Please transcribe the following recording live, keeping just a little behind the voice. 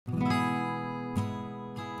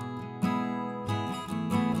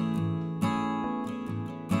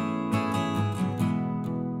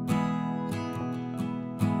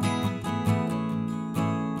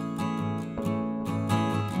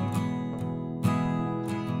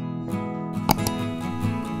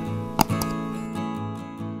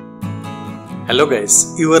Hello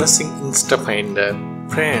guys, you are watching InstaFinder.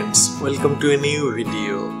 Friends, welcome to a new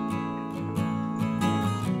video.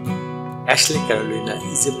 Ashley Carolina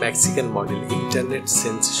is a Mexican model, internet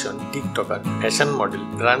sensation, TikToker, fashion model,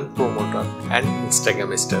 brand promoter and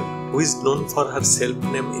Instagram star who is known for her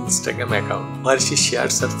self-named Instagram account where she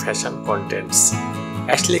shares her fashion contents.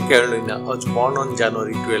 Ashley Carolina was born on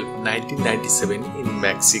January 12, 1997 in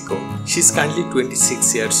Mexico. She is currently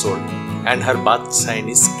 26 years old and her birth sign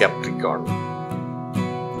is Capricorn.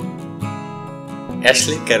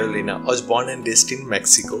 Ashley Carolina was born and raised in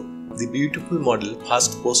Mexico. The beautiful model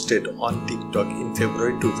first posted on TikTok in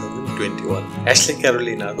February 2021. Ashley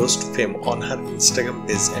Carolina rose to fame on her Instagram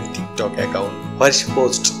page and TikTok account, where she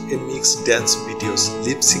posts a mixed dance videos,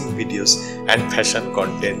 lip sync videos, and fashion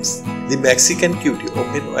contents. The Mexican cutie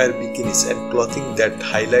often wears bikinis and clothing that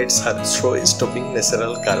highlights her show-stopping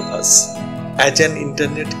natural curves. As an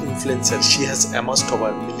internet influencer, she has amassed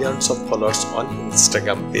over millions of followers on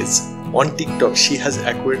Instagram page. On TikTok, she has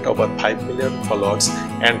acquired over 5 million followers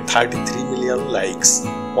and 33 million likes.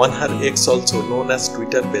 On her X, also known as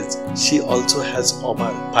Twitter page, she also has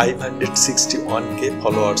over 561k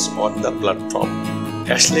followers on the platform.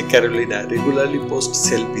 Ashley Carolina regularly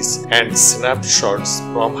posts selfies and snapshots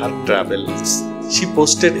from her travels. She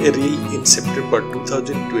posted a reel in September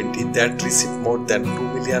 2020 that received more than 2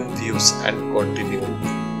 million views and continued.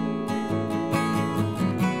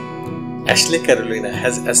 Ashley Carolina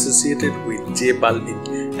has associated with J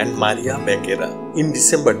Balvin and Maria Becerra. In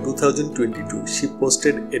December 2022, she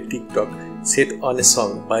posted a TikTok set on a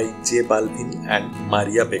song by J Balvin and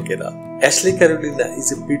Maria Becerra. Ashley Carolina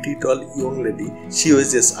is a pretty tall young lady. She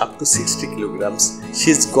weighs up to 60 kilograms.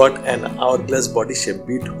 She's got an hourglass body shape,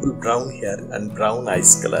 beautiful brown hair and brown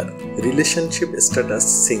eyes color. Relationship status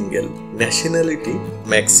single. Nationality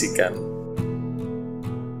Mexican.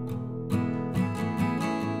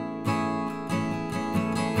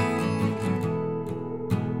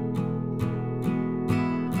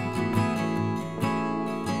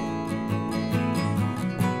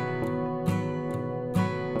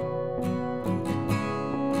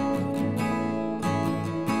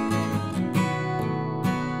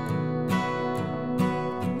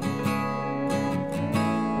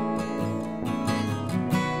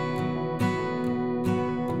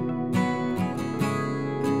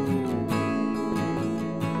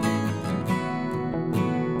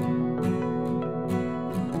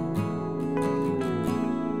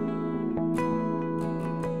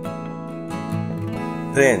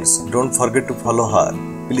 Friends, don't forget to follow her.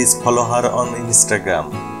 Please follow her on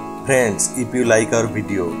Instagram. Friends, if you like our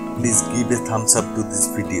video, please give a thumbs up to this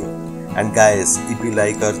video. And guys, if you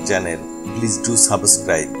like our channel, please do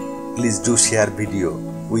subscribe. Please do share video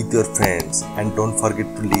with your friends and don't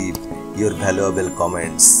forget to leave your valuable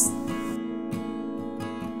comments.